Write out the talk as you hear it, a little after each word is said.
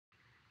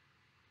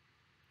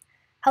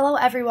Hello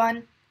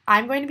everyone!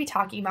 I'm going to be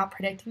talking about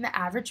predicting the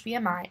average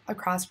BMI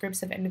across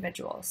groups of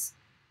individuals.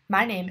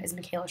 My name is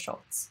Mikaela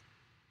Schultz.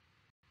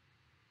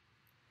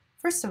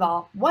 First of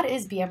all, what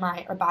is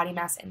BMI or body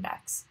mass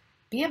index?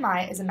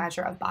 BMI is a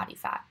measure of body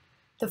fat.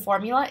 The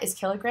formula is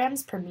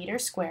kilograms per meter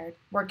squared,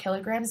 where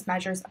kilograms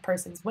measures a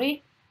person's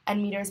weight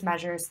and meters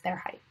measures their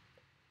height.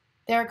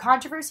 There are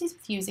controversies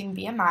with using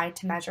BMI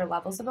to measure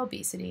levels of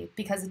obesity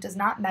because it does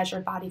not measure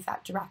body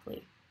fat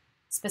directly.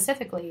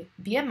 Specifically,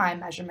 BMI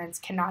measurements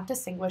cannot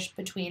distinguish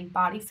between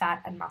body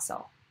fat and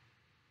muscle.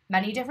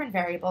 Many different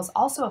variables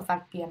also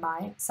affect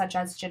BMI, such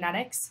as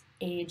genetics,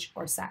 age,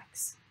 or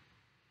sex.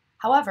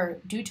 However,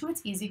 due to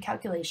its easy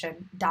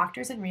calculation,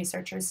 doctors and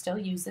researchers still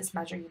use this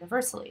measure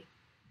universally.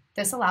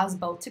 This allows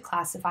both to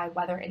classify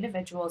whether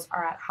individuals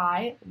are at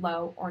high,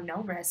 low, or no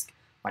risk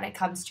when it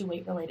comes to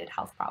weight-related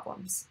health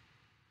problems.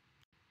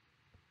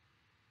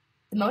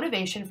 The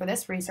motivation for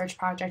this research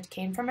project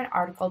came from an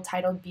article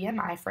titled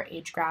BMI for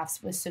Age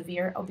Graphs with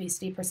Severe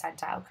Obesity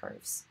Percentile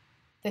Curves.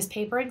 This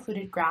paper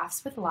included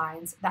graphs with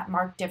lines that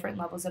marked different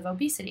levels of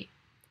obesity.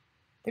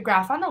 The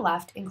graph on the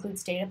left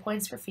includes data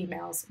points for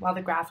females, while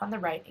the graph on the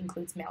right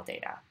includes male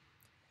data.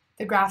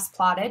 The graphs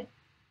plotted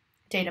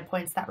data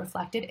points that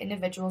reflected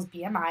individuals'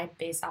 BMI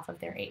based off of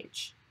their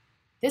age.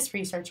 This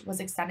research was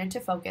extended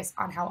to focus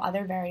on how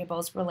other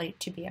variables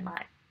relate to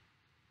BMI.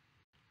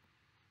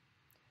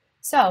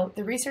 So,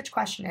 the research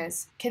question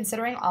is,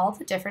 considering all of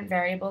the different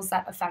variables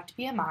that affect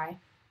BMI,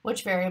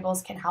 which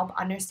variables can help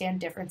understand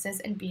differences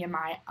in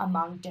BMI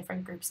among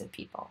different groups of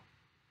people?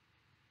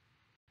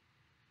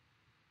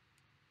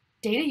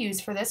 Data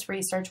used for this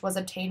research was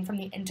obtained from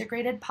the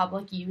Integrated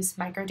Public Use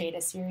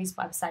Microdata Series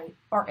website,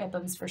 or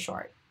IPUMS for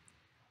short.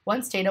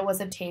 Once data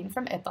was obtained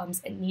from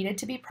IPUMS, it needed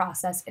to be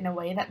processed in a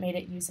way that made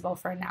it usable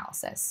for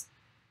analysis.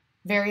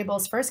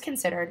 Variables first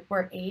considered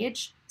were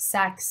age,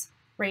 sex,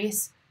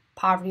 race,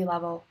 poverty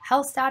level,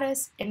 health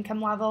status,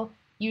 income level,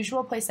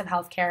 usual place of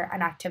healthcare,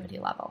 and activity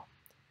level.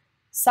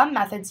 Some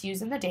methods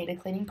used in the data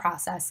cleaning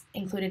process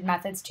included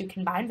methods to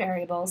combine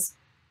variables,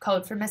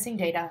 code for missing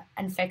data,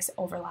 and fix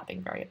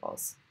overlapping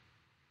variables.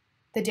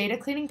 The data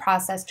cleaning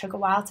process took a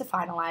while to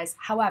finalize,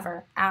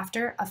 however,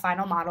 after a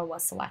final model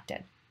was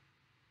selected.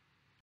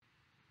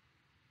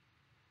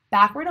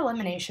 Backward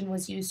elimination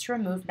was used to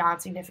remove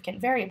non-significant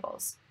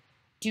variables.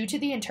 Due to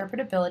the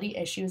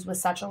interpretability issues with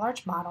such a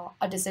large model,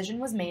 a decision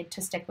was made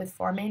to stick with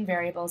 4 main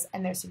variables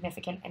and their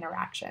significant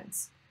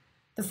interactions.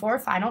 The 4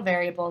 final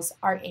variables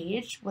are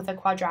age with a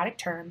quadratic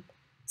term,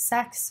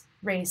 sex,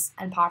 race,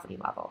 and poverty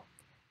level.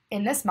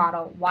 In this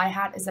model,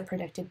 y-hat is the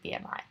predicted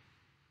BMI.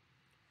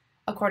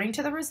 According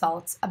to the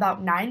results,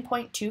 about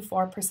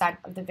 9.24%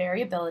 of the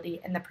variability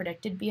in the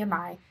predicted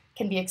BMI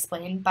can be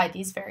explained by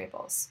these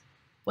variables,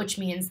 which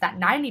means that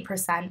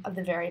 90% of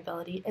the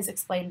variability is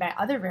explained by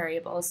other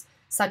variables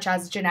such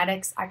as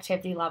genetics,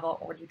 activity level,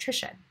 or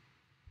nutrition.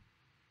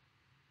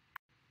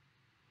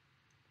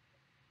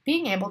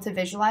 Being able to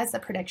visualize the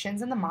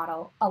predictions in the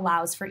model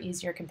allows for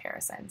easier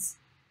comparisons.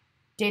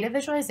 Data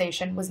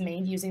visualization was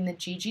made using the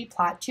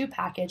ggplot2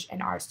 package in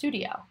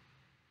RStudio.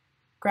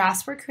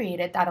 Graphs were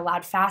created that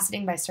allowed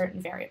faceting by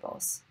certain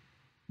variables.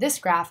 This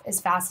graph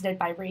is faceted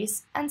by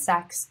race and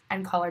sex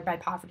and colored by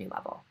poverty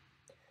level.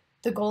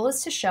 The goal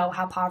is to show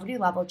how poverty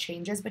level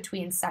changes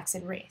between sex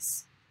and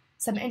race.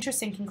 Some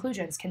interesting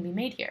conclusions can be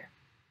made here.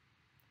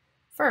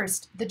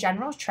 First, the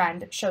general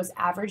trend shows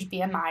average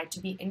BMI to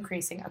be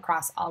increasing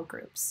across all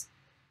groups.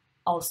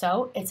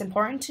 Also, it's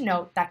important to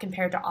note that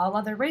compared to all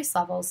other race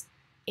levels,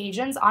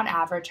 Asians on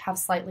average have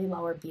slightly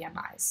lower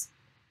BMIs.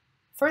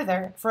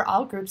 Further, for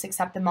all groups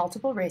except the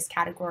multiple race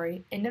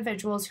category,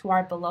 individuals who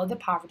are below the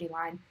poverty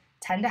line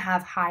tend to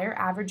have higher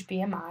average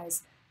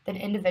BMIs than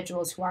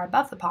individuals who are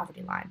above the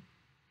poverty line.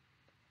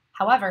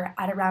 However,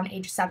 at around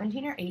age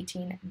 17 or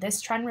 18, this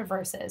trend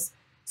reverses,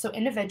 so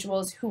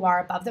individuals who are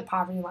above the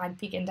poverty line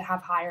begin to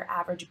have higher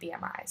average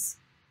BMIs.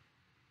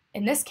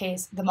 In this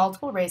case, the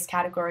multiple race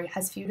category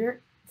has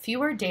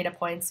fewer data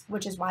points,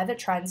 which is why the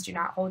trends do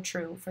not hold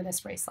true for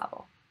this race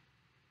level.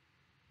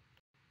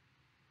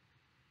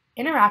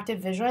 Interactive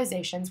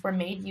visualizations were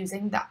made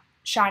using the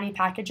Shiny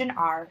package in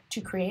R to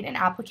create an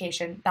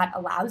application that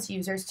allows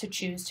users to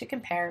choose to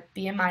compare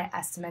BMI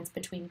estimates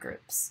between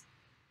groups.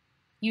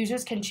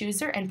 Users can choose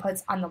their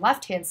inputs on the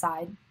left-hand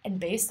side, and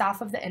based off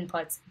of the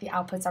inputs, the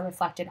outputs are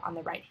reflected on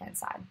the right-hand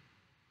side.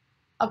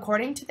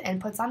 According to the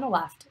inputs on the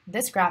left,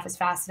 this graph is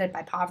faceted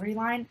by poverty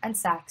line and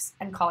sex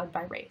and colored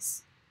by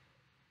race.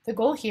 The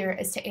goal here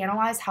is to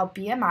analyze how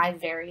BMI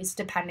varies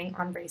depending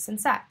on race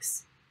and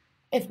sex.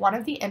 If one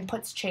of the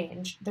inputs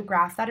change, the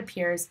graph that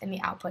appears in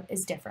the output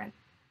is different,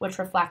 which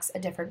reflects a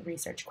different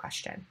research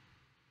question.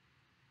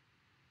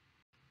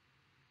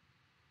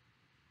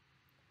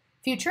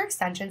 Future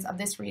extensions of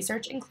this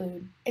research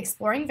include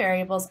exploring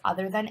variables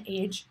other than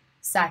age,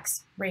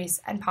 sex,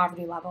 race, and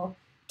poverty level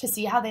to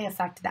see how they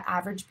affect the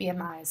average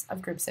BMIs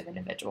of groups of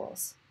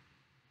individuals.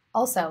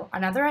 Also,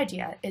 another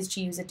idea is to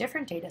use a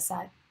different data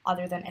set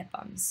other than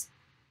IPUMS.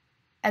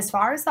 As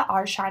far as the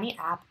R Shiny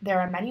app, there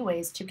are many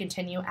ways to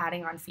continue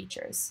adding on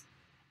features.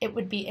 It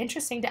would be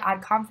interesting to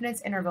add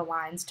confidence interval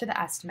lines to the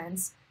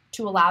estimates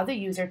to allow the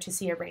user to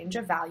see a range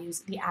of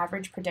values the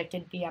average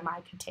predicted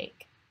BMI could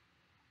take.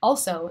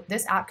 Also,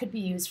 this app could be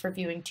used for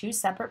viewing two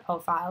separate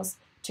profiles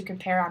to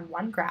compare on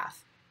one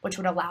graph, which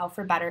would allow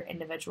for better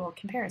individual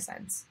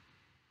comparisons.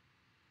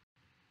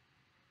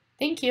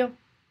 Thank you.